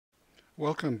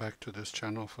Welcome back to this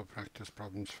channel for practice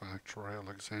problems for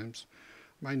actuarial exams.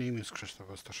 My name is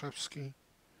Krzysztof Ostaszewski.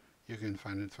 You can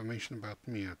find information about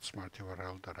me at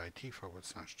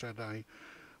smarturl.it/Jedi.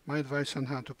 My advice on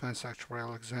how to pass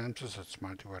actuarial exams is at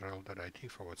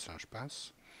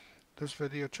smarturl.it/pass. This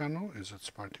video channel is at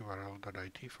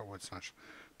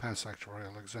smarturl.it/pass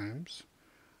actuarial exams.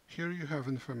 Here you have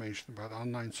information about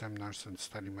online seminars and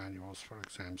study manuals for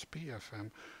exams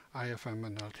PFM, IFM,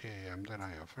 and LTAM that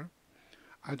I offer.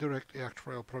 I direct the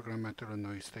Actuarial program at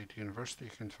Illinois State University.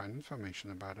 You can find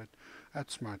information about it at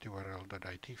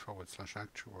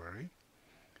smarturl.it/actuary.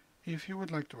 If you would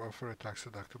like to offer a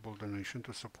tax-deductible donation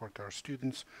to support our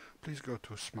students, please go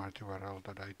to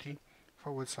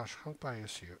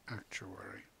smarturl.it/help-ISU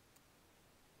actuary.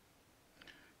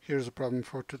 Here's a problem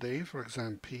for today for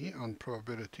exam P on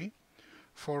probability.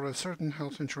 For a certain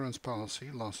health insurance policy,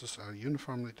 losses are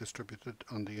uniformly distributed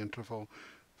on the interval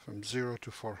from 0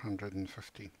 to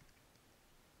 450.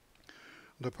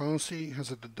 The policy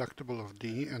has a deductible of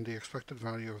D, and the expected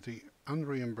value of the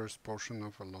unreimbursed portion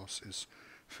of a loss is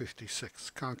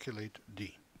 56. Calculate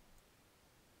D.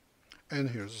 And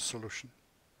here's a solution.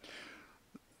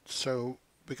 So,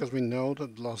 because we know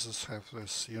that losses have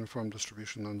this uniform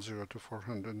distribution on 0 to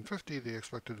 450, the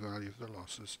expected value of the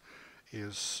losses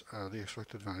is the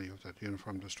expected value of that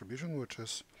uniform distribution, which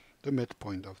is the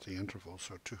midpoint of the interval,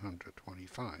 so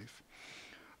 225.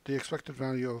 The expected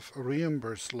value of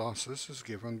reimbursed losses is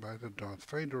given by the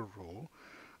Darth-Vader rule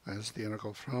as the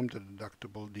integral from the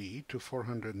deductible D to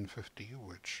 450,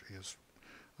 which is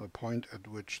the point at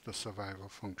which the survival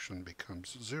function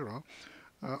becomes 0,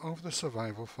 of the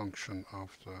survival function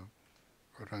of the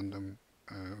random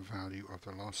value of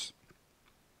the loss,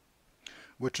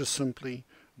 which is simply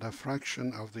the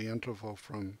fraction of the interval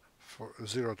from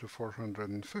 0 to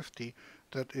 450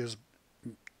 that is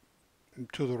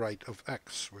to the right of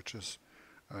x, which is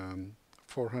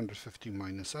 450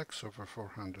 minus x over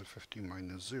 450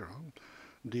 minus 0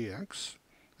 dx.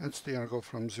 That's the integral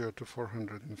from 0 to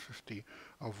 450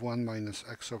 of 1 minus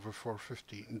x over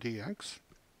 450 dx.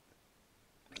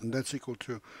 And that's equal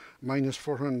to minus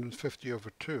 450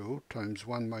 over 2 times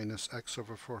 1 minus x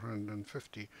over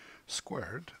 450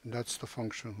 squared. That's the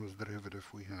function whose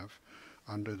derivative we have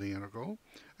under the integral.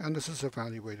 And this is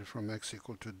evaluated from x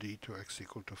equal to d to x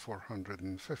equal to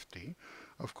 450.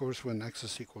 Of course, when x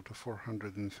is equal to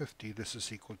 450, this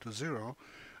is equal to 0.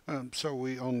 So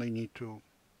we only need to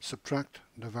subtract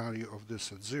the value of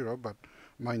this at 0, but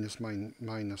minus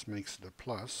makes it a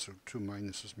plus, so 2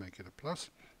 minuses make it a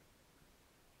plus.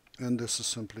 And this is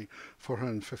simply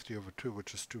 450 over 2,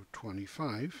 which is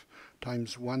 225,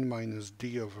 times 1 minus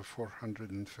d over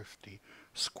 450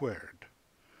 squared.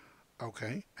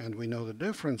 Okay, and we know the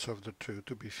difference of the two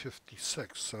to be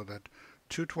 56, so that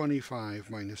 225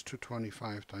 minus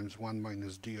 225 times 1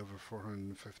 minus d over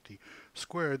 450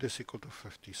 squared is equal to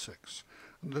 56.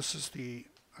 And this is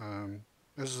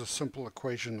a simple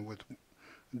equation with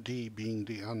d being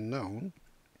the unknown,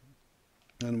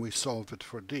 and we solve it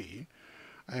for d.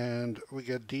 And we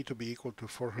get d to be equal to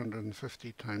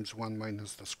 450 times 1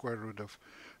 minus the square root of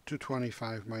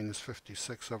 225 minus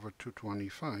 56 over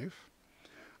 225.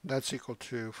 That's equal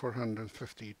to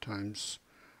 450 times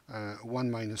 1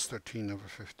 minus 13 over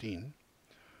 15.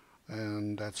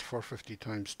 And that's 450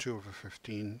 times 2 over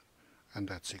 15, and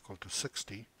that's equal to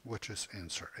 60, which is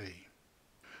answer A.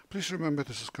 Please remember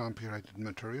this is copyrighted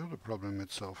material. The problem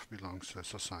itself belongs to a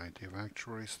Society of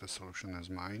Actuaries. The solution is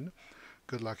mine.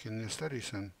 Good luck in your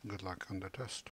studies and good luck on the test.